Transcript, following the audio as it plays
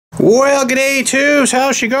Well, g'day tubes,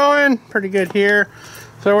 how's she going? Pretty good here.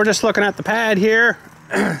 So we're just looking at the pad here.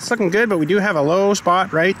 It's looking good, but we do have a low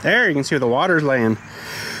spot right there. You can see where the water's laying.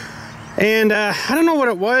 And I don't know what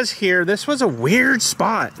it was here. This was a weird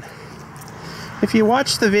spot. If you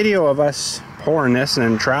watch the video of us pouring this and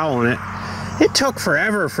then troweling it, it took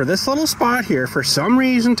forever for this little spot here for some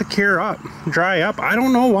reason to cure up, dry up. I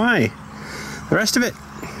don't know why. The rest of it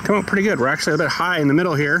come out pretty good. We're actually a bit high in the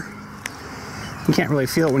middle here. You can't really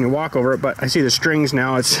feel it when you walk over it, but I see the strings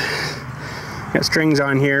now. It's got strings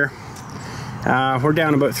on here. We're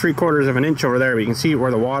down about 3/4 of an inch over there, but you can see where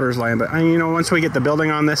the water's lying. But you know, once we get the building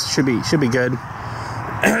on this, it should be good.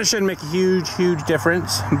 It shouldn't make a huge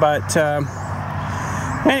difference. But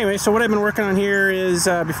anyway, so what I've been working on here is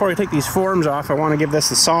before we take these forms off, I want to give this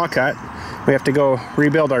a saw cut. We have to go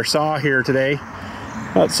rebuild our saw here today.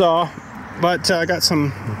 That saw, but I got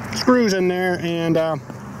some screws in there, and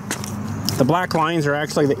the black lines are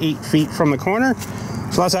actually the 8 feet from the corner,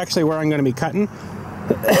 so that's actually where I'm going to be cutting.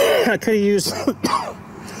 I could have used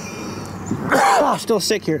still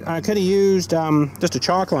sick here. I could have used just a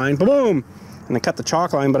chalk line, boom, and I cut the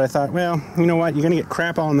chalk line, but I thought, well, you know what, you're going to get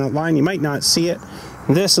crap on that line, you might not see it.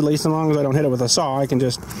 This, at least, as long as I don't hit it with a saw, I can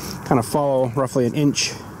just kind of follow roughly an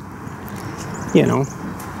inch, you know,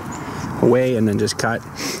 away and then just cut.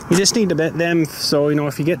 You just need to bend them, so you know,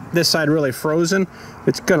 if you get this side really frozen,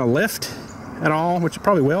 it's gonna lift at all, which it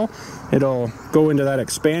probably will. It'll go into that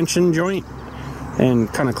expansion joint and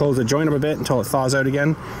kind of close the joint up a bit until it thaws out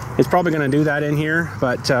again. It's probably gonna do that in here,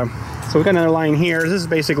 but so we've got another line here. This is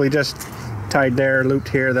basically just tied there, looped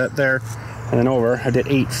here, that there, and then over. I did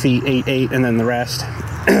 8 feet, 8, and then the rest.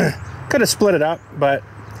 Could have split it up, but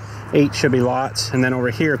 8 should be lots. And then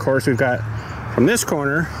over here, of course, we've got from this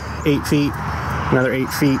corner 8 feet, another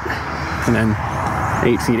 8 feet, and then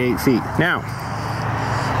 8 feet, 8 feet. Now,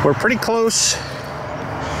 we're pretty close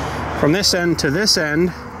from this end to this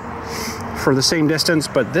end for the same distance,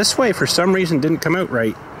 but this way for some reason didn't come out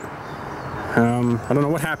right. I don't know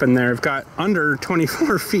what happened there. I've got under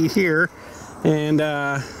 24 feet here, and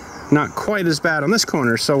not quite as bad on this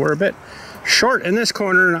corner, so we're a bit short in this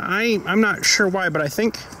corner, and I'm not sure why, but I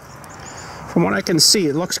think from what I can see,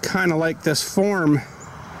 it looks kind of like this form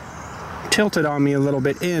tilted on me a little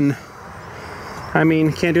bit in. I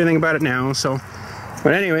mean, can't do anything about it now, so.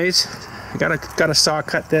 But anyways, I gotta saw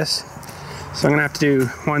cut this. So I'm gonna have to do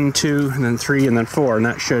 1, 2, and then 3, and then 4, and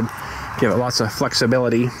that should give it lots of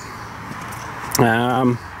flexibility.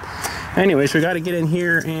 Anyways, we gotta get in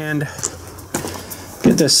here and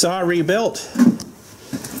get this saw rebuilt.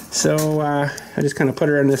 So I just kind of put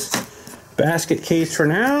her in this basket case for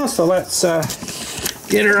now. So let's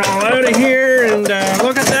get her all out of here, and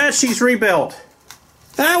look at that, she's rebuilt.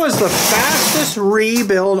 That was the fastest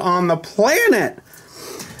rebuild on the planet.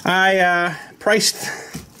 I priced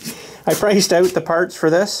out the parts for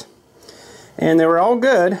this, and they were all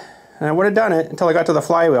good, and I would have done it until I got to the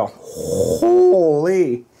flywheel.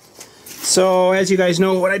 Holy! So as you guys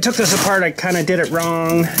know, when I took this apart, I kind of did it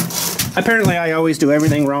wrong. Apparently I always do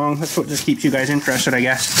everything wrong. That's what just keeps you guys interested, I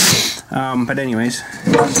guess. But anyways,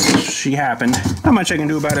 she happened. Not much I can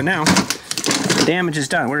do about it now. The damage is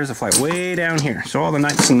done. Where is the fly? Way down here. So all the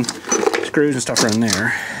nuts and screws and stuff are in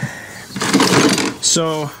there.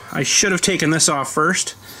 So I should have taken this off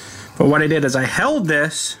first. But what I did is I held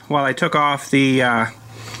this while I took off the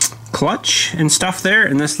clutch and stuff there.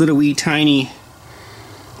 And this little wee tiny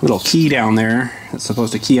little key down there that's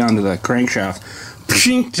supposed to key onto the crankshaft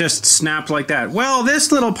just snapped like that. Well,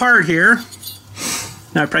 this little part here,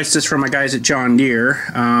 now I priced this from my guys at John Deere,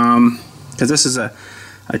 because this is a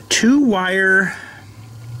two-wire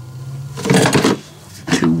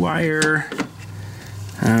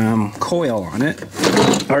coil on it,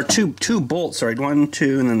 or two bolts, sorry, 1,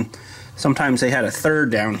 2, and then sometimes they had a third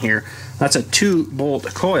down here. That's a 2-bolt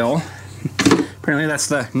coil. Apparently that's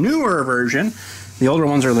the newer version. The older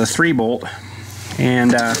ones are the 3-bolt.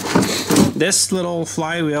 And this little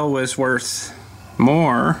flywheel was worth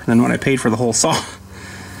more than what I paid for the whole saw.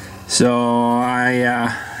 So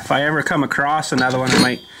if I ever come across another one, I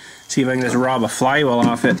might see if I can just rob a flywheel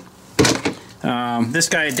off it. This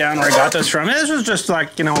guy down where I got this from, this was just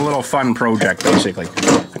like, you know, a little fun project basically.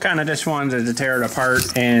 I kind of just wanted to tear it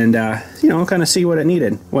apart and you know, kind of see what it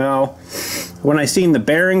needed. Well, when I seen the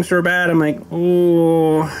bearings were bad, I'm like,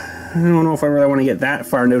 oh, I don't know if I really want to get that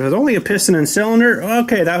far into it. If it was only a piston and cylinder,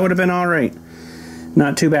 okay, that would have been all right.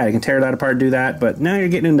 Not too bad. You can tear that apart, do that. But now you're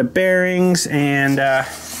getting into bearings, and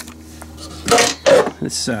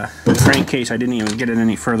this crankcase, I didn't even get it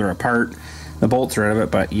any further apart. The bolts are out of it,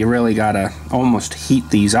 but you really gotta almost heat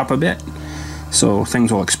these up a bit so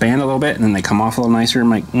things will expand a little bit, and then they come off a little nicer. I'm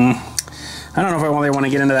like, I don't know if I really want to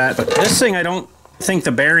get into that, but this thing, I don't think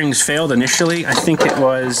the bearings failed initially. I think it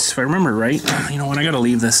was, if I remember right, you know what, I gotta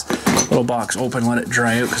leave this little box open, let it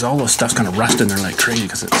dry out, because all those stuff's gonna rust in there like crazy,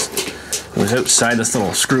 because it was outside this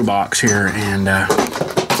little screw box here, and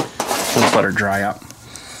let's let her dry up.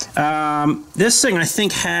 This thing I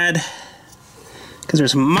think had, because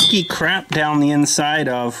there's mucky crap down the inside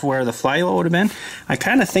of where the flywheel would have been, I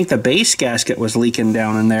kind of think the base gasket was leaking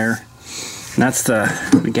down in there. And that's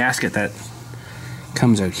the gasket that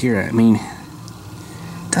comes out here. I mean,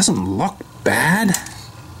 it doesn't look bad,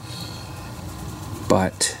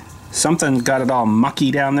 but something got it all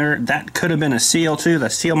mucky down there. That could have been a seal too. The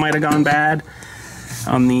seal might have gone bad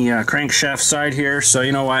on the crankshaft side here. So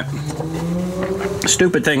you know what? The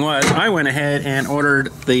stupid thing was, I went ahead and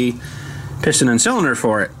ordered the piston and cylinder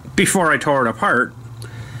for it before I tore it apart.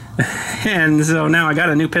 And so now I got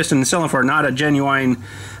a new piston and cylinder for it, not a genuine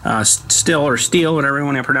still or steel, whatever you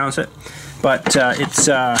want to pronounce it. But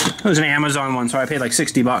it was an Amazon one, so I paid like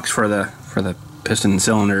 60 bucks for the piston and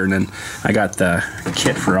cylinder, and then I got the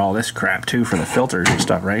kit for all this crap too, for the filters and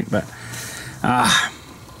stuff, right? But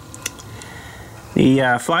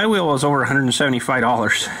the flywheel was over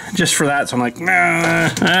 $175 just for that, so I'm like, nah,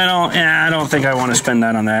 I don't think I want to spend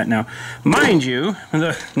that on that. Now, mind you,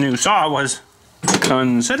 the new saw was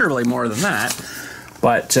considerably more than that,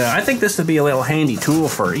 but I think this would be a little handy tool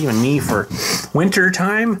for even me for winter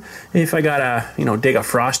time. If I gotta, you know, dig a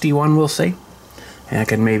frosty one, we'll say, and I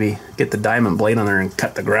can maybe get the diamond blade on there and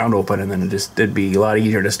cut the ground open, and then it'd be a lot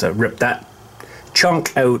easier just to rip that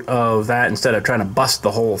chunk out of that instead of trying to bust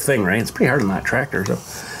the whole thing, right? It's pretty hard on that tractor. So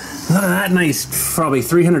look at that nice, probably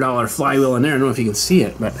 $300 flywheel in there. I don't know if you can see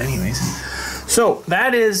it, but anyways. So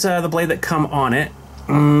that is the blade that come on it.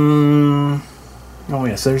 Oh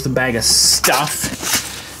yeah, so there's the bag of stuff.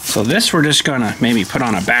 So this we're just gonna maybe put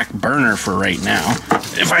on a back burner for right now.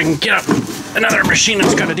 If I can get up another machine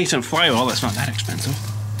that's got a decent flywheel, that's not that expensive.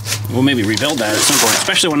 We'll maybe rebuild that at some point,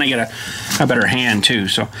 especially when I get a better hand too.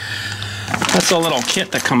 So that's the little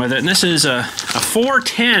kit that comes with it. And this is a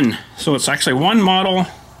 410, so it's actually one model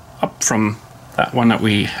up from that one that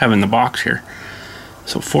we have in the box here.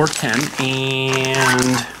 So 410,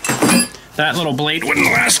 and that little blade wouldn't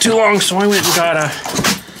last too long, so I went and got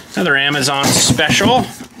another Amazon special.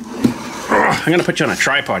 I'm gonna put you on a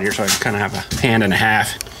tripod here so I can kind of have a hand and a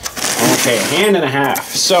half. Okay, a hand and a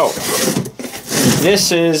half. So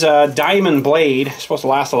this is a diamond blade. It's supposed to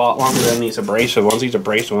last a lot longer than these abrasive ones. These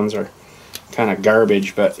abrasive ones are kind of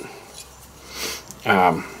garbage, but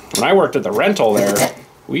when I worked at the rental there,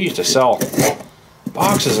 we used to sell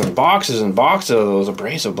boxes and boxes and boxes of those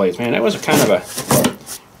abrasive blades. Man, it was kind of a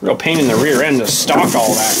real pain in the rear end to stock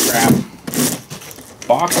all that crap.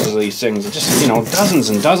 Boxes of these things, just, you know, dozens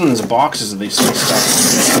and dozens of boxes of these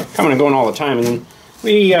stuff coming and going all the time. And then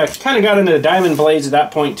we kind of got into the diamond blades at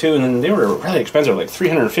that point too, and then they were really expensive, like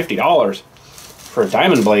 $350 for a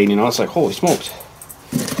diamond blade. You know, it's like, holy smokes.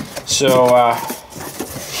 So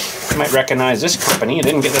you might recognize this company. I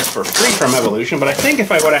didn't get this for free from Evolution, but I think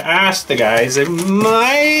if I would have asked the guys, they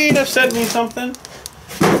might have sent me something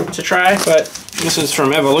to try. But this is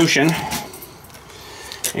from Evolution,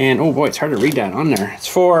 and oh boy, it's hard to read that on there. It's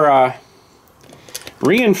for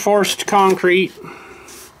reinforced concrete.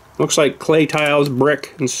 Looks like clay tiles,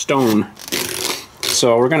 brick, and stone.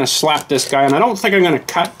 So we're gonna slap this guy, and I don't think I'm gonna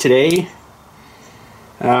cut today.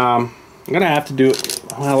 I'm gonna have to do it.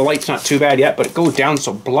 Well, the light's not too bad yet, but it goes down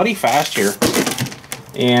so bloody fast here,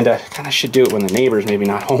 and kind of should do it when the neighbor's maybe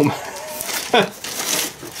not home.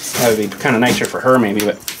 That would be kind of nicer for her, maybe,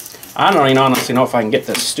 but I don't even honestly know if I can get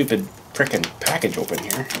this stupid frickin' package open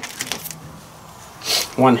here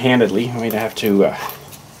one-handedly. I might have to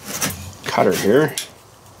cut her here.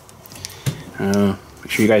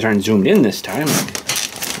 Make sure you guys aren't zoomed in this time like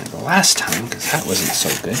the last time, because that wasn't so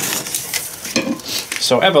good.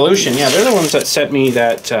 So Evolution, yeah, they're the ones that sent me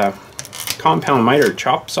that compound miter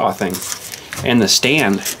chop saw thing and the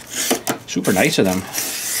stand. Super nice of them.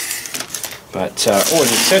 But oh, and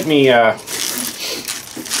he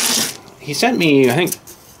sent me I think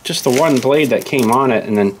just the one blade that came on it,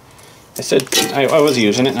 and then I said I was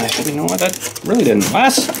using it, and I said, you know what, that really didn't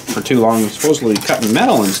last for too long. Supposedly cutting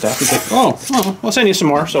metal and stuff. He's like, oh, well, we'll send you some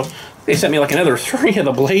more. So they sent me like another 3 of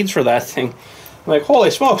the blades for that thing. I'm like,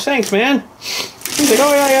 holy smokes, thanks, man. He's like,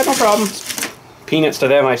 oh yeah, no problem. Peanuts to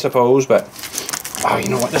them, I suppose, but oh, you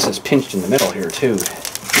know what? This is pinched in the middle here too.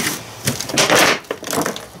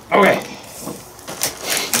 Okay,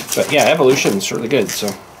 but yeah, Evolution's really good. So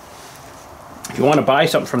if you want to buy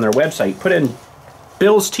something from their website, put in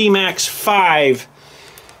BILLSTMAXX 5,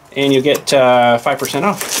 and you get 5%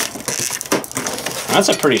 off. That's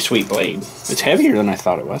a pretty sweet blade. It's heavier than I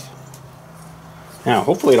thought it was. Now,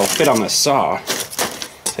 hopefully it'll fit on the saw.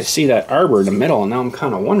 I see that arbor in the middle, and now I'm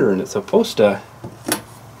kind of wondering, it's supposed to...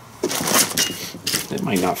 It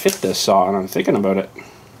might not fit this saw, and I'm thinking about it.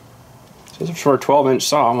 It says it's for a 12-inch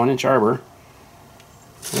saw, 1-inch arbor.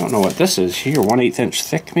 I don't know what this is here, 1/8 inch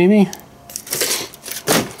thick, maybe?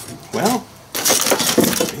 Well,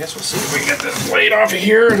 I guess we'll see if we can get this blade off of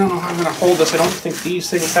here. I don't know how I'm going to hold this. I don't think these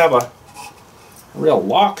things have a real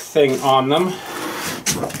lock thing on them.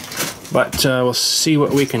 But we'll see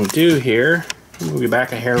what we can do here. Move you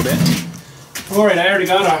back a hair bit. Alright, I already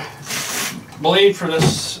got a blade for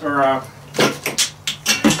this, or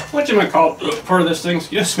whatchamacallit, for this thing,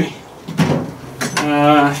 excuse me.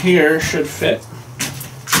 Here should fit.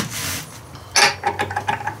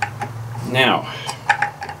 Now,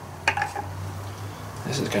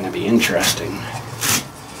 this is going to be interesting.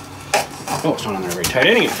 Oh, it's not on there very tight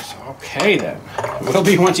anyways. Okay then. It will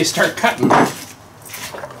be once you start cutting. I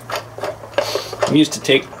used to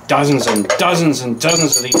take dozens and dozens and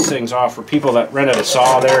dozens of these things off for people that rented a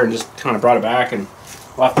saw there and just kind of brought it back and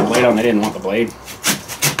left the blade on. They didn't want the blade.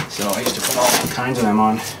 So I used to put all kinds of them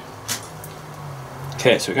on.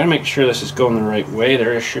 Okay, so we got to make sure this is going the right way.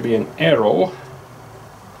 There should be an arrow.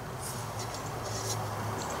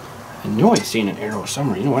 I know I've seen an arrow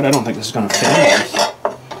somewhere. You know what? I don't think this is going to fit in this.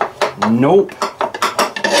 Nope.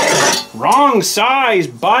 Wrong size,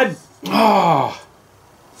 bud. Oh.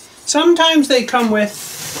 Sometimes they come with...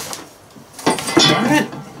 Darn it.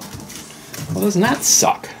 Well, doesn't that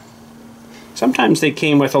suck? Sometimes they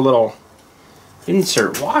came with a little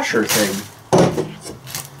insert washer thing.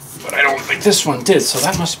 But I don't think this one did, so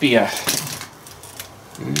that must be a... I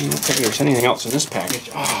don't think there's anything else in this package.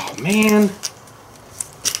 Oh, man.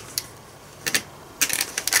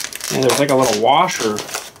 Yeah, there's like a little washer.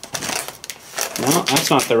 No, that's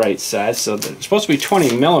not the right size. So it's supposed to be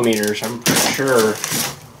 20 millimeters, I'm pretty sure.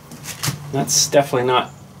 That's definitely not...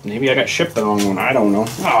 Maybe I got shipped the wrong one. I don't know.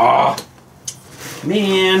 Ah,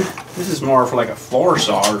 man. This is more for like a floor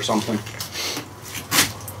saw or something.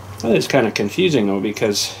 That is kind of confusing though,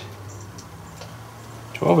 because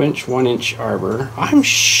 12-inch, 1-inch arbor. I'm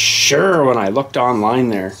sure when I looked online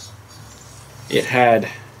there, it had...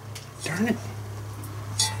 Darn it.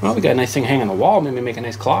 Well, we got a nice thing hanging on the wall. Maybe make a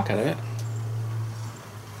nice clock out of it.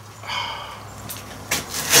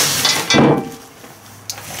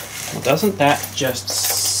 Well, doesn't that just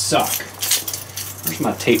suck? Where's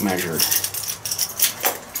my tape measure?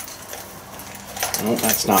 No,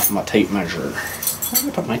 that's not my tape measure. Where did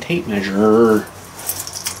I put my tape measure?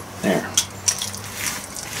 There.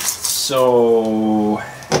 So...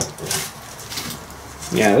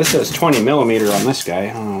 yeah, this says 20 millimeter on this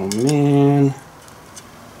guy. Oh, man.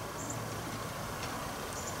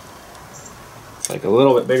 Like a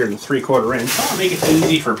little bit bigger than 3/4 inch. Oh, make it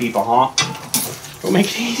easy for people, huh? Don't make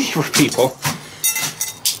it easy for people.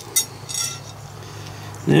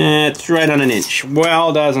 It's right on 1 inch.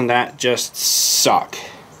 Well, doesn't that just suck?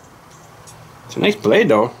 It's a nice blade,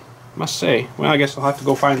 though, I must say. Well, I guess I'll have to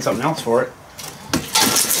go find something else for it.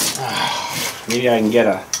 Maybe I can get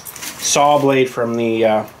a saw blade from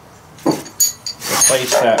the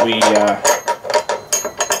place that we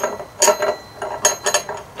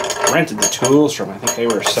rented the tools from. I think they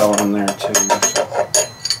were selling them there too. So.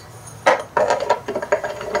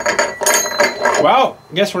 Well,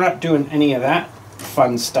 I guess we're not doing any of that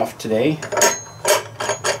fun stuff today.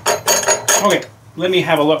 Okay, let me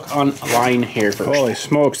have a look online here first. Holy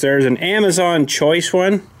smokes, there's an Amazon Choice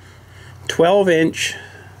one. 12-inch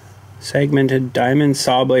segmented diamond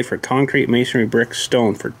saw blade for concrete, masonry, brick,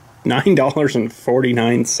 stone for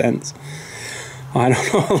 $9.49. I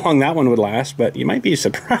don't know how long that one would last, but you might be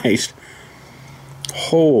surprised.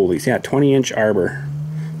 Holy, yeah, 20-inch arbor.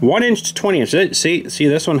 1 inch to 20 inch. See,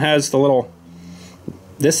 this one has the little...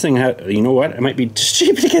 This thing, you know what? It might be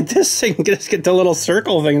cheap to get this thing. Just get the little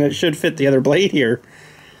circle thing that should fit the other blade here.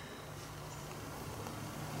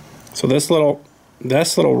 So this little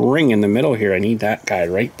ring in the middle here, I need that guy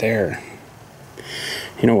right there.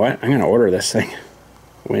 You know what? I'm going to order this thing.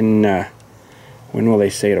 When will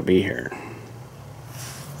they say it'll be here?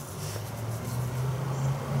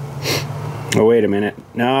 Oh, wait a minute.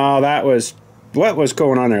 No, that was... What was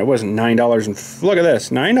going on there? It wasn't $9 and... Look at this.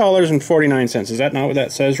 $9.49. Is that not what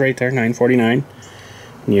that says right there? $9.49.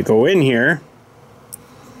 And you go in here,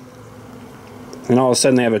 and all of a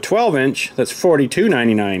sudden they have a 12-inch that's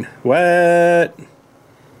 $42.99. What?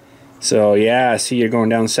 So, yeah, see, you're going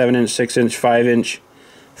down 7-inch, 6-inch, 5-inch,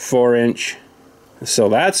 4-inch. So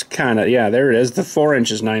that's kind of... Yeah, there it is. The 4-inch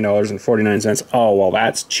is $9.49. Oh, well,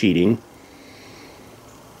 that's cheating.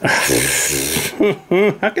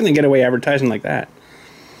 How can they get away advertising like that?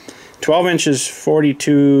 12 inches,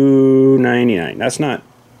 $42.99. That's not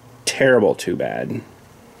terrible too bad.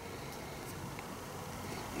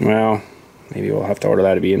 Well, maybe we'll have to order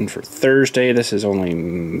that to be in for Thursday. This is only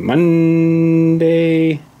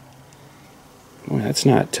Monday. Boy, that's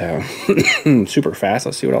not super fast.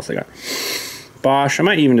 Let's see what else I got. Bosch. I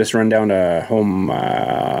might even just run down to Home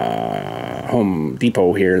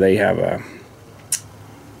Depot here. They have a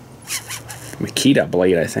Makita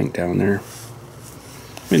blade, I think, down there.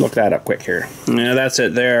 Let me look that up quick here. Yeah, that's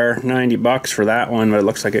it there. 90 bucks for that one, but it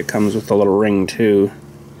looks like it comes with a little ring too.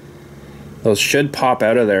 Those should pop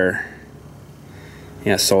out of there.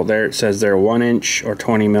 Yeah, so there it says they're 1 inch or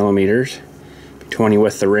 20 millimeters. 20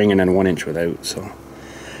 with the ring and then 1 inch without. So,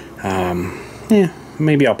 yeah,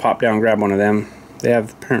 maybe I'll pop down and grab one of them. They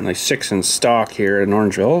have apparently 6 in stock here in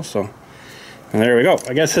Orangeville. So, and there we go.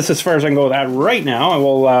 I guess that's as far as I can go with that right now. I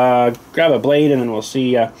will grab a blade and then we'll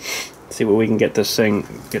see what we can get this thing,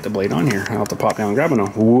 get the blade on here. I'll have to pop down and grab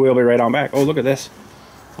one. We'll be right on back. Oh, look at this.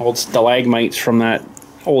 Old stalagmites from that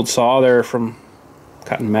old saw there from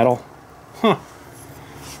cutting metal. Huh.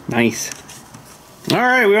 Nice.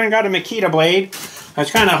 Alright, we went and got a Makita blade. I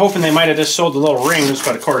was kind of hoping they might have just sold the little rings,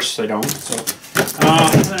 but of course they don't. So,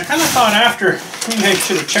 I kind of thought after, maybe I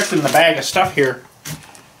should have checked in the bag of stuff here.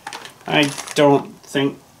 I don't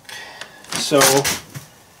think so.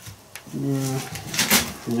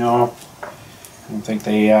 No, I don't think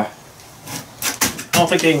they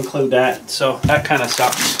include that. So that kind of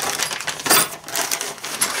sucks.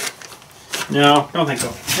 No, don't think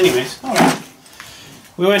so. Anyways, alright.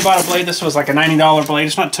 We went and bought a blade. This was like a $90 blade.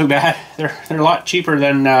 It's not too bad. They're a lot cheaper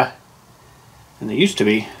than they used to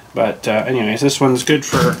be. But anyways, this one's good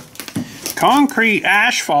for concrete,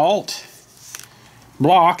 asphalt,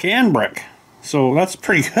 block, and brick. So that's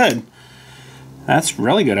pretty good. That's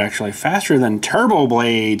really good, actually. Faster than turbo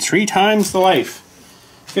blades. 3 times the life.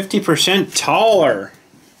 50% taller.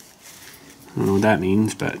 I don't know what that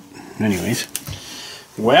means, but anyways.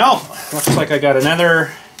 Well, looks like I got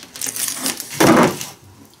another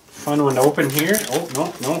fun one to open here.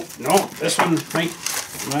 Oh, no. This one might,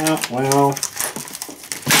 well,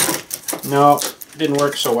 no, didn't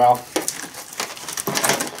work so well.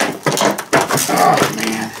 Oh,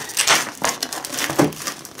 man.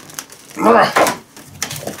 Ugh.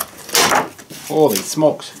 Holy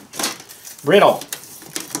smokes. Brittle.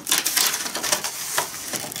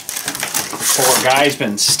 The poor guy's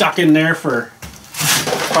been stuck in there for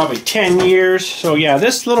probably 10 years. So yeah,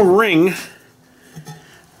 this little ring,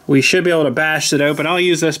 we should be able to bash it out, but I'll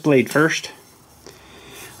use this blade first.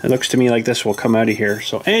 It looks to me like this will come out of here.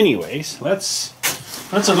 So anyways, let's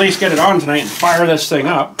at least get it on tonight and fire this thing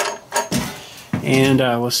up. And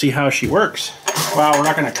we'll see how she works. Well, we're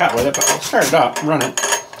not going to cut with it, but we'll start it up and run it.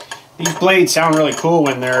 These blades sound really cool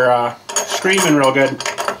when they're screaming real good.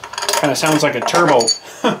 Kind of sounds like a turbo.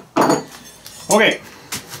 Okay.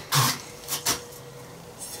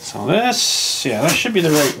 So this, yeah, that should be the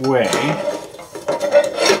right way.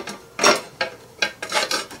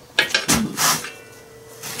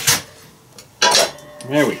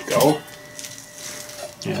 There we go.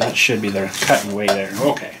 Yeah, that should be the cutting way there.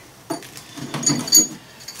 Okay.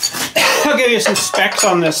 I'll give you some specs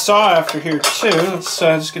on this saw after here too. Let's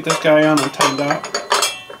just get this guy on and tightened up.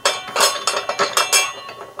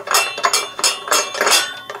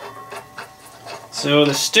 So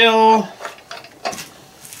the Stihl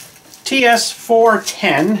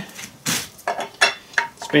TS410.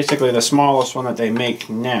 It's basically the smallest one that they make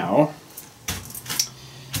now.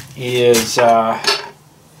 Is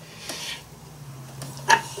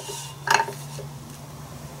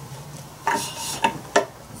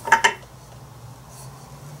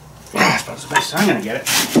I'm gonna get it.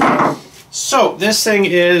 So this thing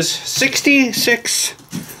is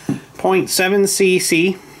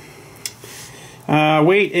 66.7 cc.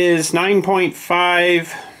 Weight is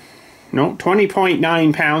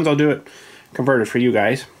 20.9 pounds. I'll do it converted for you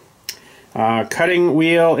guys. Cutting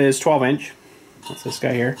wheel is 12 inch. That's this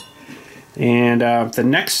guy here. And the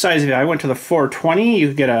next size, if I went to the 420, you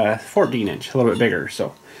could get a 14 inch, a little bit bigger.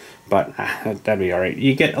 So, but that'd be all right.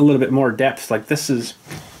 You get a little bit more depth. Like this is.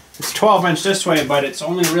 It's 12 inch this way, but it's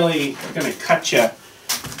only really going to cut you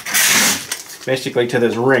basically to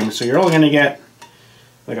this ring. So you're only going to get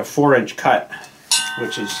like a 4-inch cut,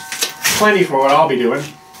 which is plenty for what I'll be doing.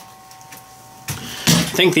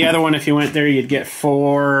 I think the other one, if you went there, you'd get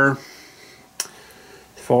 4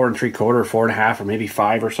 3/4, 4.5, or maybe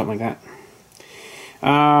 5 or something like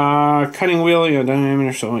that. Cutting wheel,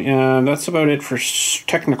 diameter, so that's about it for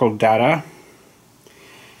technical data.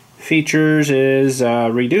 Features is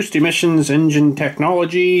reduced emissions engine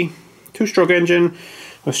technology, 2-stroke engine,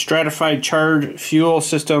 with stratified charged fuel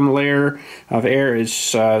system layer of air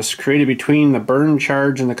is created between the burn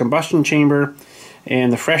charge in the combustion chamber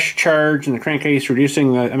and the fresh charge in the crankcase,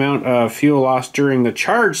 reducing the amount of fuel lost during the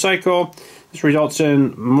charge cycle. This results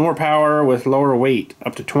in more power with lower weight,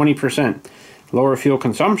 up to 20%, lower fuel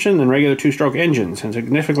consumption than regular two-stroke engines, and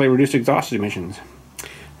significantly reduced exhaust emissions.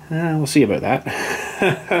 We'll see about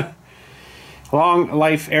that. Long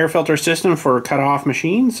life air filter system for cut-off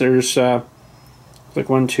machines. There's like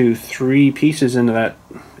 1, 2, 3 pieces into that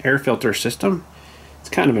air filter system. It's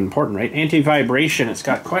kind of important, right? Anti-vibration. It's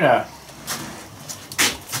got quite a,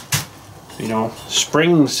 you know,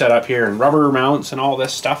 spring set up here and rubber mounts and all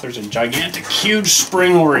this stuff. There's a gigantic, huge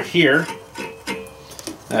spring over here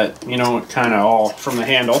that, you know, kind of all from the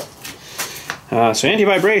handle. So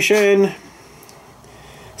anti-vibration,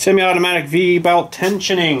 semi-automatic V-belt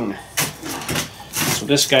tensioning. So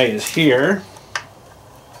this guy is here,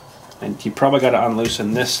 and you probably got to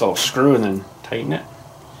unloosen this little screw and then tighten it.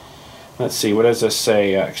 Let's see, what does this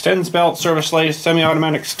say? Extends belt, service lace,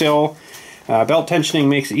 semi-automatic still. Belt tensioning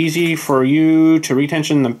makes it easy for you to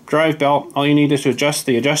retension the drive belt. All you need is to adjust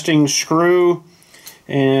the adjusting screw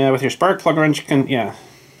with your spark plug wrench.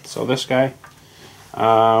 So this guy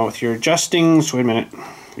with your adjustings. Wait a minute.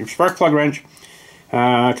 Your spark plug wrench.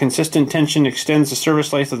 Consistent tension extends the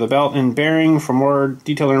service lace of the belt and bearing. For more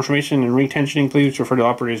detailed information and retensioning, please refer to the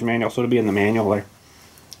operator's manual. So it'll be in the manual there.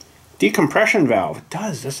 Decompression valve. It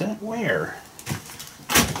does. Does that? Where?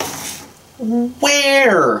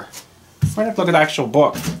 Where? I might have to look at the actual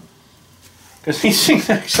book, because these things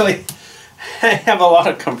actually have a lot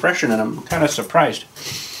of compression in them. I'm kind of surprised.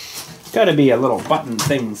 There's got to be a little button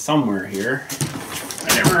thing somewhere here.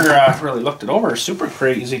 I never really looked it over super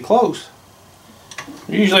crazy close.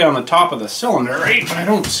 They're usually on the top of the cylinder, right? But I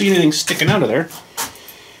don't see anything sticking out of there.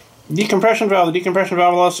 Decompression valve. The decompression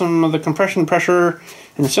valve allows some of the compression pressure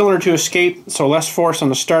in the cylinder to escape, so less force on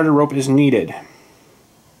the starter rope is needed.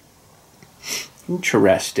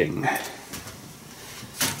 Interesting.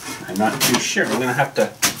 I'm not too sure. We're going to have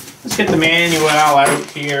to... Let's get the manual out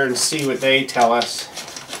here and see what they tell us.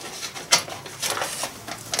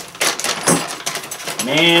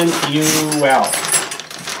 Manual.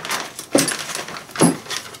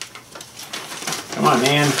 Come on,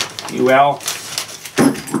 manual.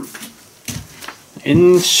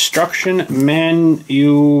 Instruction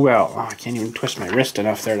manual. Oh, I can't even twist my wrist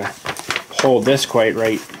enough there to hold this quite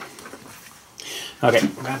right. Okay,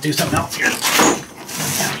 I'm going to do something else here.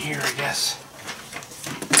 Down here, I guess.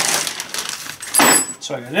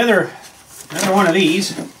 So I got another one of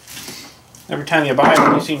these. Every time you buy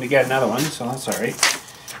one, you seem to get another one, so that's alright.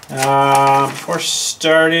 Before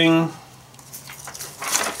starting,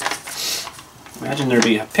 imagine there'd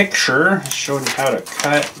be a picture showing you how to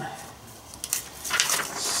cut.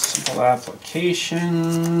 Simple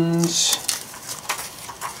applications.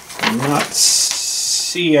 I'm not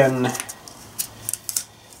seeing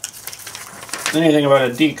anything about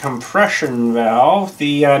a decompression valve.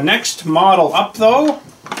 The next model up, though,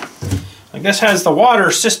 I guess has the water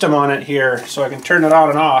system on it here, so I can turn it on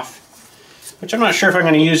and off. Which I'm not sure if I'm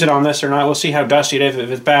going to use it on this or not. We'll see how dusty it is. If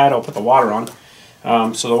it's bad, I'll put the water on.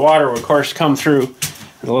 So the water will, of course, come through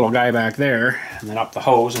the little guy back there, and then up the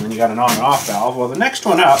hose, and then you got an on and off valve. Well, the next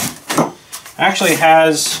one up actually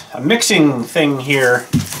has a mixing thing here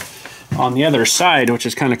on the other side, which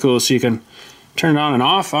is kind of cool, so you can turn it on and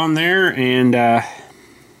off on there and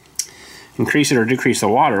increase it or decrease the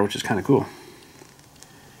water, which is kind of cool.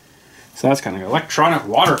 So that's kind of electronic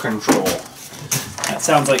water control. That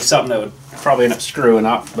sounds like something that would probably end up screwing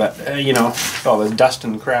up, but you know, with all this dust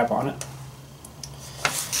and crap on it.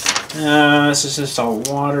 This is just all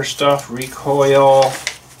water stuff, recoil.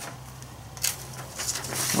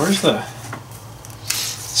 Where's the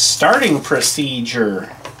starting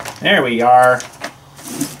procedure? There we are.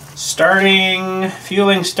 Starting,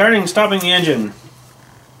 fueling, starting, stopping the engine.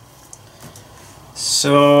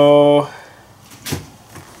 So,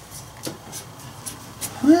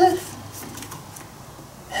 what?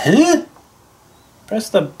 Huh? Press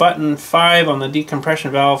the button 5 on the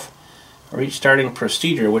decompression valve or each starting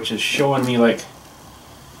procedure, which is showing me like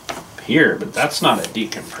here, but that's not a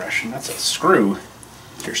decompression, that's a screw.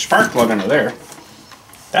 It's your spark plug under there.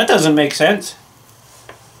 That doesn't make sense.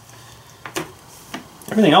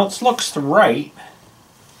 Everything else looks right.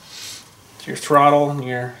 It's your throttle and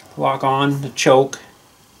your lock on, the choke.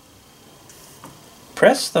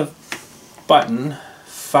 Press the button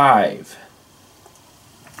 5.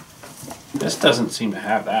 This doesn't seem to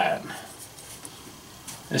have that.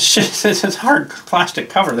 It's just, it's a hard plastic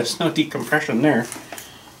cover. There's no decompression there.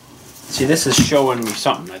 See, this is showing me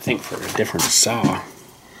something, I think, for a different saw.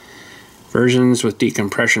 Versions with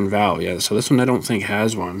decompression valve. Yeah, so this one I don't think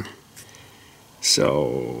has one.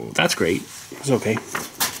 So that's great. It's okay.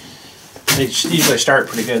 They usually start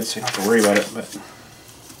pretty good, so you don't have to worry about it. But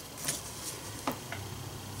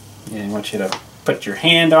yeah, I want you to put your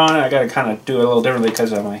hand on it. I got to kind of do it a little differently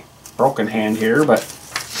because of my broken hand here, but I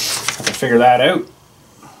have to figure that out.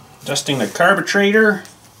 Adjusting the carburetor.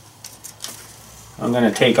 I'm going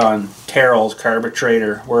to take on Terrell's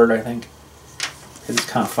carburetor word, I think, because it's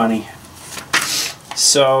kind of funny.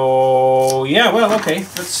 So yeah, well, okay,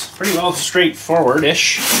 that's pretty well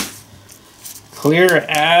straightforward-ish. Clear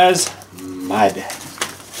as mud.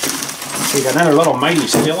 So we got another little mighty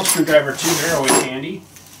steel screwdriver too. They're always handy.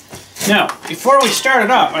 Now, before we start it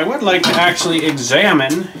up, I would like to actually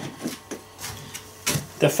examine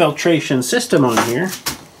the filtration system on here.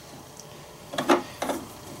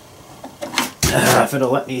 If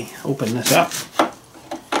it'll let me open this up.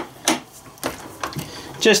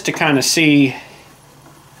 Just to kind of see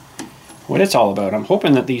what it's all about. I'm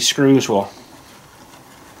hoping that these screws will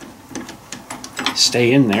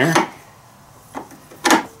stay in there.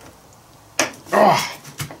 Oh.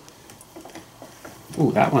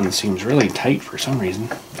 Ooh, that one seems really tight for some reason.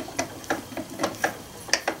 I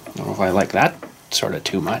don't know if I like that sort of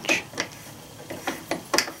too much.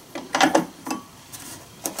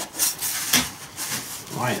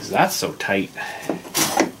 Why is that so tight?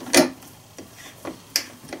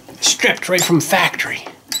 Stripped right from factory.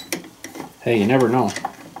 Hey, you never know.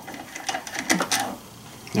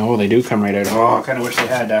 No, they do come right out. Oh, I kind of wish they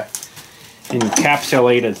had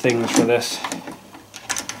encapsulated things for this.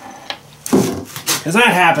 Because that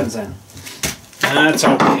happens then. That's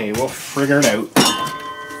okay, we'll figure it out.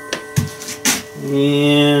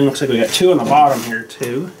 And looks like we got two on the bottom here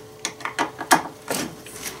too.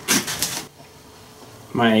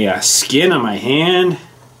 My skin on my hand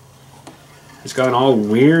has gone all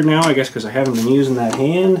weird now, I guess because I haven't been using that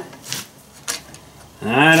hand.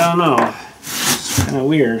 I don't know. It's kind of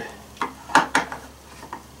weird.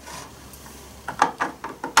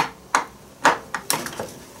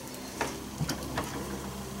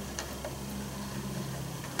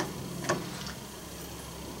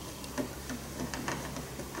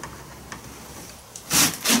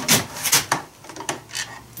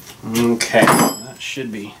 Okay, that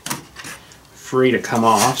should be free to come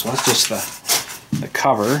off. So that's just the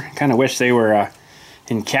cover. I kind of wish they were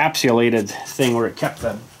encapsulated thing where it kept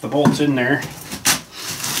the bolts in there.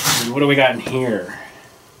 And what do we got in here?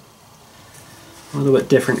 A little bit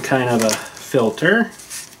different kind of a filter.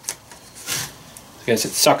 I guess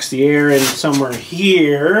it sucks the air in somewhere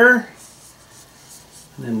here.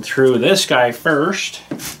 And then through this guy first.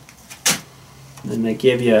 And then they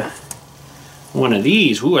give you one of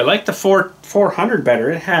these. Ooh, I like the 400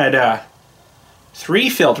 better. It had 3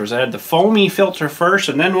 filters. I had the foamy filter first,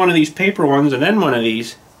 and then one of these paper ones, and then one of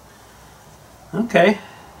these. Okay.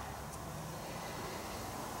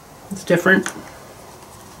 It's different.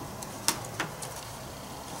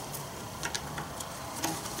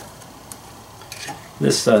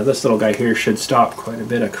 This little guy here should stop quite a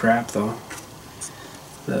bit of crap, though.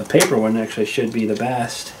 The paper one actually should be the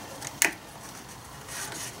best.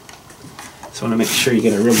 So I want to make sure you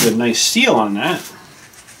get a real good, nice seal on that.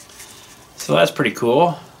 So that's pretty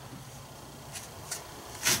cool.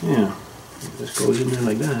 Yeah, this goes in there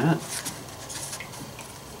like that.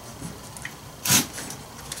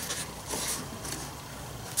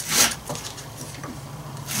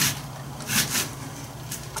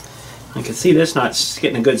 I can see this not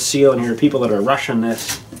getting a good seal, and here are people that are rushing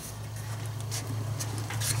this.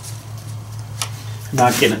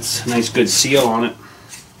 Not getting a nice good seal on it.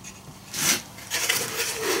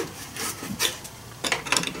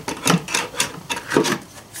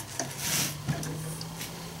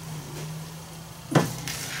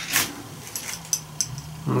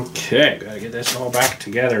 Okay, gotta get this all back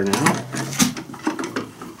together now.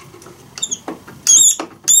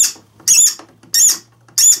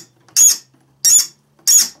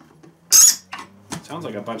 Sounds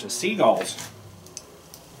like a bunch of seagulls.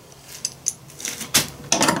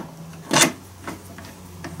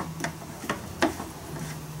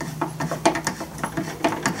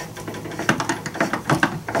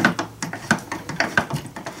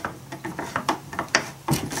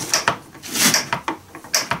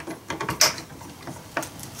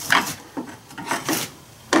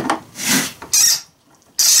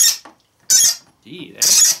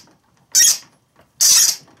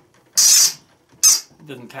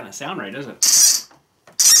 Doesn't kind of sound right, does it?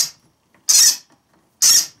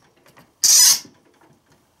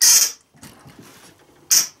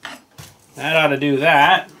 That ought to do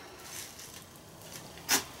that.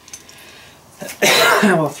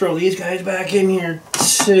 We'll throw these guys back in here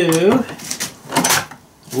too.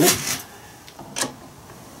 Oop.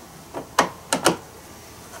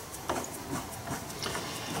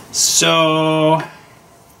 So,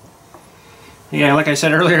 yeah, like I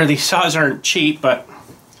said earlier, these saws aren't cheap, but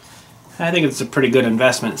I think it's a pretty good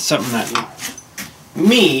investment. It's something that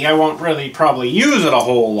I won't really probably use it a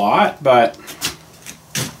whole lot, but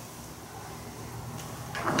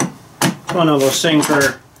it's one of those things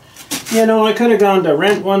where, you know, I could have gone to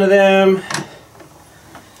rent one of them,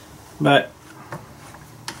 but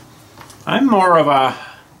I'm more of a,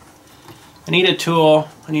 I need a tool,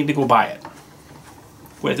 I need to go buy it.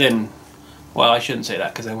 Within, well, I shouldn't say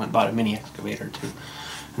that because I went and bought a mini excavator too,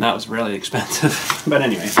 and that was really expensive. But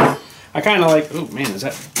anyway, I kind of like, oh man, is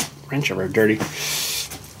that wrench ever dirty?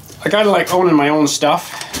 I kind of like owning my own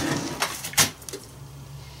stuff.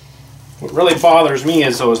 What really bothers me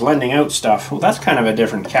is those lending out stuff. Well, that's kind of a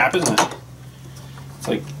different cap, isn't it? It's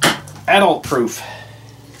like adult proof.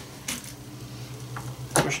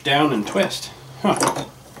 Push down and twist. Huh.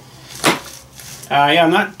 Yeah,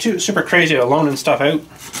 I'm not too super crazy about loaning stuff out.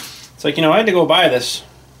 It's like, you know, I had to go buy this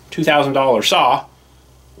 $2,000 saw.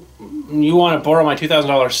 You want to borrow my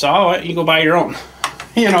 $2,000 saw? You go buy your own.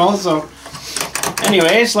 You know, so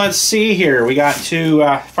anyways, let's see here. We got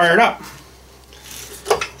to fire it up.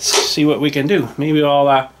 See what we can do. Maybe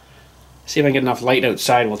I'll see if I can get enough light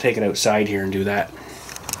outside. We'll take it outside here and do that.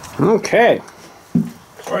 Okay.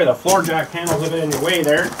 Sorry, the floor jack panel's a bit in your way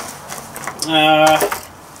there.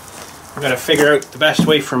 I've got to figure out the best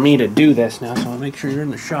way for me to do this now, so I'll make sure you're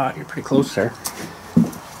in the shot. You're pretty close there.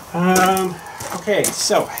 Okay,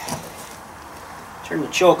 so turn the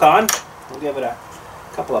choke on. We'll give it a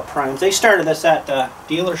couple of primes. They started this at the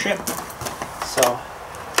dealership, so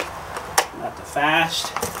not too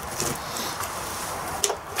fast.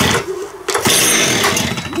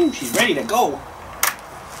 Ooh, she's ready to go.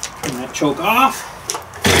 Turn that choke off.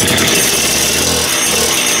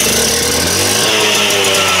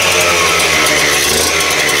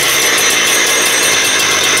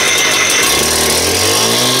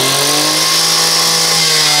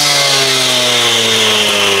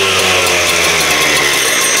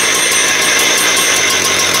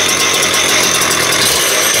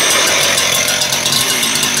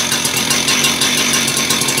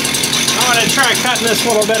 Try cutting this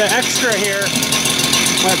little bit of extra here.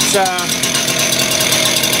 Let's zoom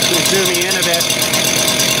me in a bit.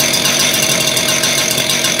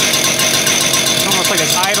 Almost like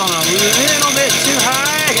it's idling a little bit too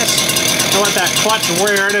high. I guess I want that clutch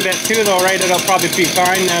wearing a bit too, though, right? It'll probably be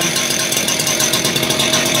fine then.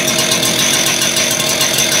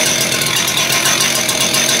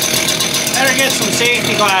 Better get some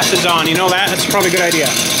safety glasses on, you know that? That's probably a good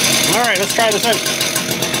idea. Alright, let's try this out.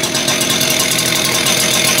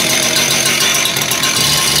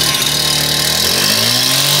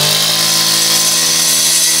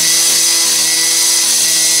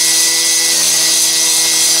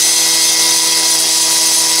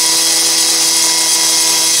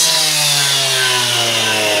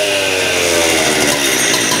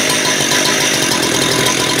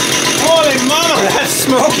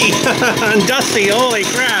 Smoky and dusty, holy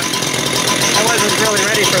crap. I wasn't really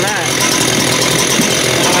ready for that.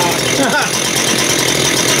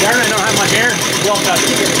 Darn, I don't have much air. Well,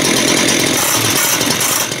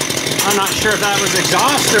 I'm not sure if that was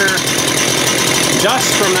exhaust or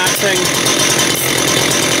dust from that thing.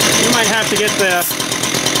 You might have to get the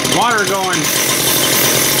water going.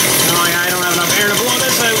 Oh yeah, I don't have enough air to blow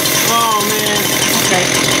this out. Oh man. Okay.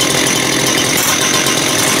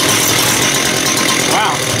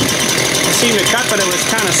 Wow, it seemed to cut, but it was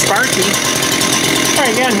kind of sparky. Try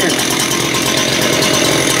again here.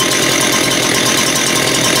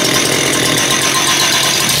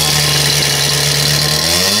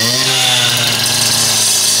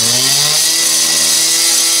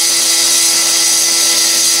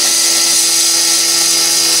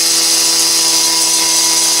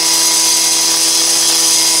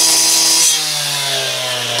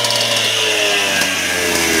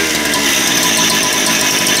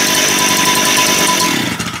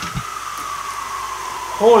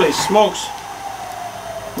 Holy smokes.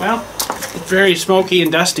 Well, it's very smoky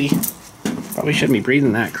and dusty. Probably shouldn't be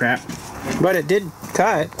breathing that crap. But it did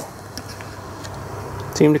cut.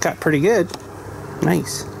 Seemed to cut pretty good.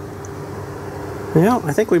 Nice. Well,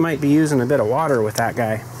 I think we might be using a bit of water with that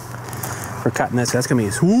guy for cutting this. That's going to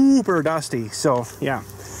be super dusty. So, yeah.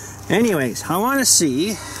 Anyways, I want to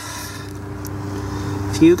see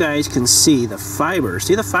if you guys can see the fibers.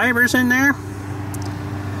 See the fibers in there?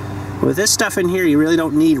 With this stuff in here, you really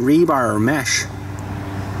don't need rebar or mesh,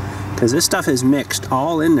 because this stuff is mixed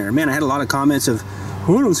all in there. Man, I had a lot of comments of,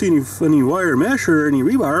 I don't see any wire mesh or any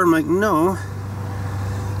rebar. I'm like, no,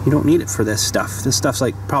 you don't need it for this stuff. This stuff's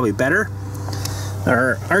like probably better.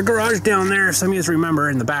 Our garage down there, some of you remember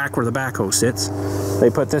in the back where the backhoe sits,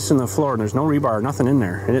 they put this in the floor and there's no rebar, nothing in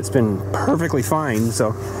there. And it's been perfectly fine,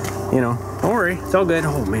 so, you know, don't worry, it's all good.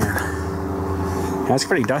 Oh man, that's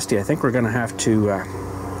pretty dusty. I think we're gonna have to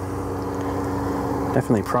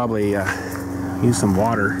definitely probably use some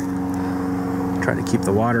water. Try to keep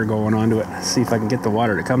the water going onto it. See if I can get the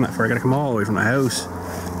water to come that far. I gotta come all the way from the house,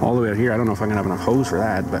 all the way out here. I don't know if I'm gonna have enough hose for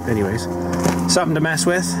that, but anyways, something to mess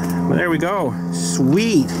with. But there we go.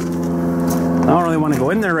 Sweet. I don't really want to go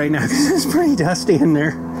in there right now because it's pretty dusty in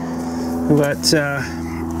there. But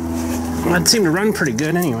it seemed to run pretty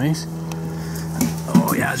good anyways.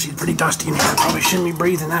 Oh yeah, she's pretty dusty in here. I probably shouldn't be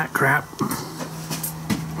breathing that crap.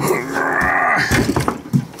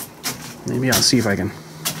 Maybe I'll see if I can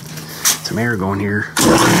some air going here.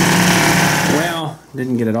 Well,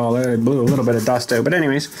 didn't get it all out. It blew a little bit of dust out. But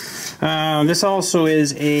anyways, this also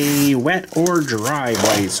is a wet or dry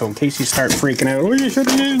blade. So in case you start freaking out, oh, you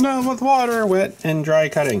shouldn't use none with water, wet and dry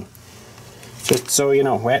cutting. Just so you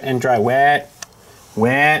know, wet and dry. Wet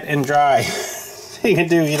and dry. You can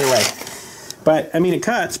do either way. But, I mean, it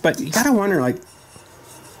cuts, but you gotta wonder, like,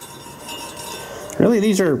 really,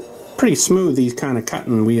 these are pretty smooth, these kind of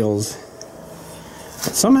cutting wheels.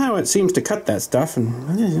 But somehow it seems to cut that stuff, and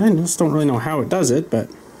I just don't really know how it does it, but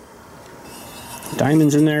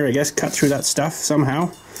diamonds in there, I guess, cut through that stuff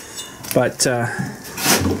somehow. But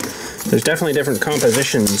there's definitely different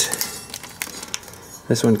compositions.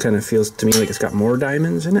 This one kind of feels to me like it's got more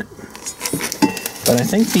diamonds in it. But I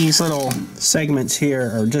think these little segments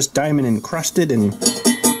here are just diamond encrusted and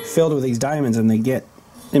filled with these diamonds, and they get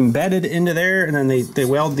embedded into there, and then they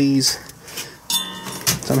weld these,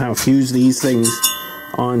 somehow fuse these things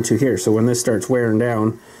onto here. So when this starts wearing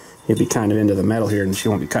down, it'd be kind of into the metal here, and she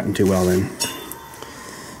won't be cutting too well then.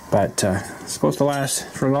 But it's supposed to last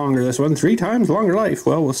for longer, this one, 3 times longer life.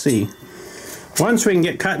 Well, we'll see. Once we can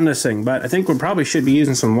get cutting this thing, but I think we probably should be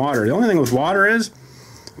using some water. The only thing with water is,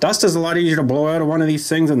 dust is a lot easier to blow out of one of these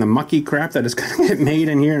things than the mucky crap that is going to get made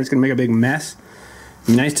in here, and it's going to make a big mess.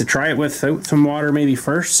 It'd be nice to try it without some water maybe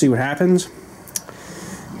first, see what happens.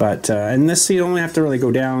 But, and this, you only have to really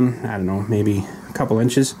go down, I don't know, maybe a couple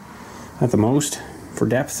inches at the most for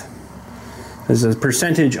depth. There's a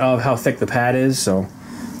percentage of how thick the pad is, so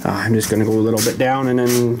I'm just going to go a little bit down and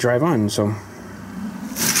then drive on. So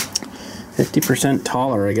 50%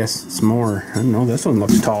 taller, I guess it's more. I don't know, this one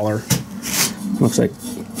looks taller. Looks like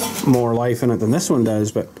more life in it than this one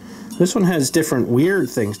does, but this one has different weird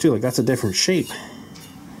things too, like that's a different shape.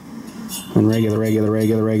 And regular,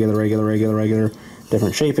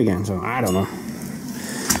 different shape again, so I don't know.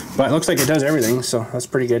 But it looks like it does everything, so that's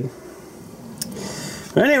pretty good.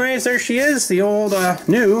 But anyways, there she is, the old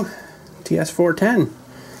new TS410.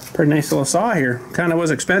 Pretty nice little saw here. Kind of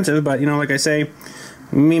was expensive, but you know, like I say,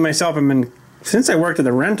 me myself, I've been, since I worked at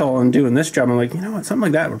the rental and doing this job, I'm like, you know what, something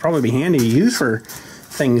like that would probably be handy to use for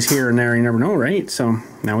things here and there, you never know, right? So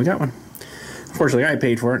now we got one. Unfortunately, I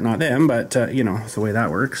paid for it, not them, but you know, it's the way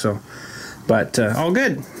that works. So, but all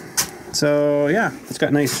good. So yeah, it's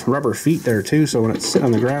got nice rubber feet there too, so when it's sitting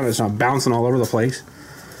on the ground, it's not bouncing all over the place.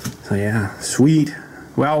 So yeah, sweet.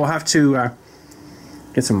 Well, we'll have to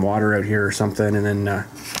get some water out here or something, and then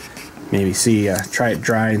maybe see, try it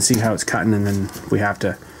dry and see how it's cutting, and then we have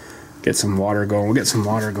to get some water going. We'll get some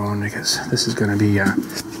water going because this is going to be a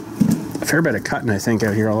fair bit of cutting, I think,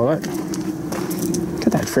 out here. Although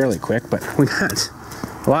cut that fairly quick, but we got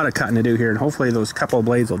a lot of cutting to do here, and hopefully those couple of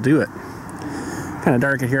blades will do it. Kind of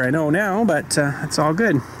dark in here, I know now, but it's all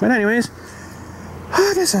good. But anyways,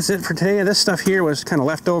 I guess that's it for today. This stuff here was kind of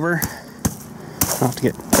left over. I'll have to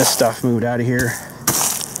get this stuff moved out of here,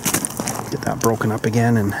 get that broken up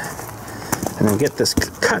again, and then get this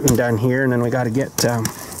cutting done here, and then we got to get the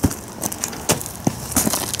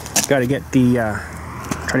try to get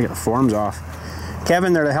the forms off.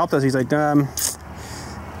 Kevin there to help us, he's like,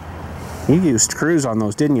 you used screws on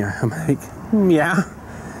those, didn't you? I'm like, yeah.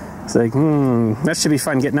 It's like, that should be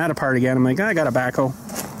fun getting that apart again. I'm like, I got a backhoe.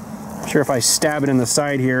 I'm sure if I stab it in the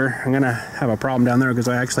side here, I'm gonna have a problem down there because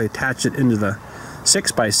I actually attached it into the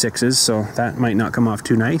 6x6s, so that might not come off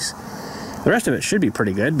too nice. The rest of it should be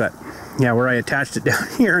pretty good, but yeah, where I attached it down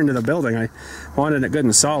here into the building, I wanted it good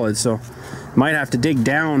and solid, so might have to dig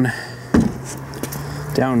down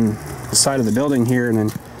the side of the building here and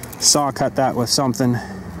then saw cut that with something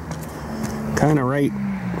kind of right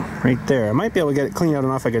there. I might be able to get it cleaned out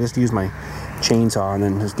enough I could just use my chainsaw and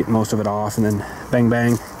then just get most of it off and then bang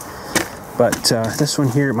bang. But this one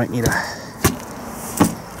here might need a,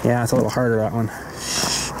 yeah, it's a little harder, that one.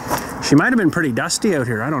 She might have been pretty dusty out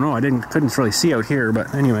here. I don't know. Couldn't really see out here,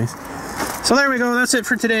 but anyways. So there we go. That's it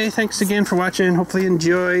for today. Thanks again for watching. Hopefully you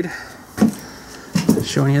enjoyed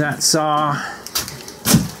showing you that saw.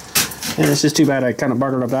 And it's just too bad I kind of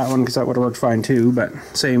buggered up that one because that would have worked fine too, but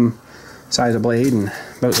same size of blade and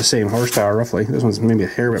about the same horsepower roughly. This one's maybe a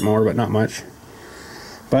hair bit more, but not much.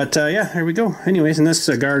 But yeah, there we go. Anyways, and this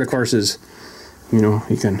guard, of course, is, you know,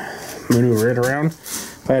 you can maneuver it around.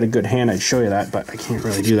 If I had a good hand, I'd show you that, but I can't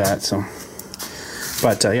really do that. So,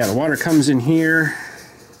 but yeah, the water comes in here,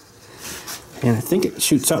 and I think it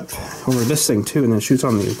shoots up over this thing too, and then shoots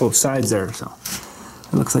on both sides there. So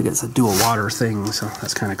it looks like it's a dual water thing. So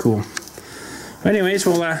that's kind of cool. Anyways,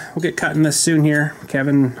 we'll get cutting this soon here.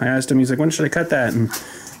 Kevin, I asked him, he's like, when should I cut that? And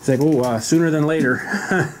he's like, oh, sooner than later.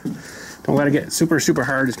 Don't let it get super, super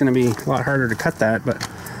hard. It's going to be a lot harder to cut that. But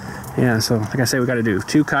yeah, so like I say, we got to do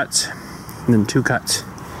 2 cuts and then 2 cuts.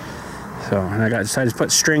 So, and I decided to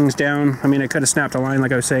put strings down. I mean, I could have snapped a line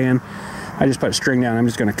like I was saying. I just put a string down. I'm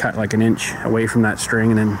just going to cut like an inch away from that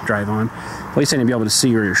string and then drive on. At least I need to be able to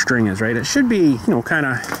see where your string is, right? It should be, you know, kind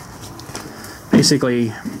of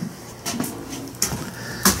basically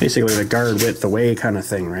the guard width away kind of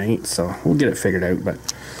thing, right? So we'll get it figured out. But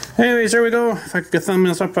anyways, there we go. If I could get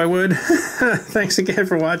thumbnails up, I would. Thanks again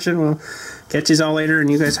for watching. We'll catch you all later, and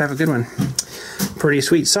you guys have a good one. Pretty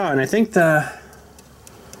sweet saw. And I think the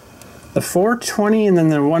 420 and then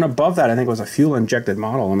the one above that, I think, was a fuel injected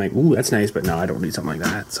model. I'm like, ooh, that's nice, but no, I don't need something like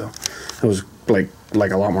that. So it was like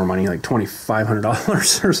a lot more money, like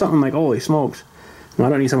 $2,500 or something. Like, holy smokes. No, I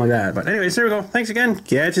don't need something like that. But anyways, there we go. Thanks again.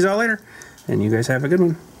 Catch you all later, and you guys have a good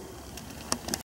one.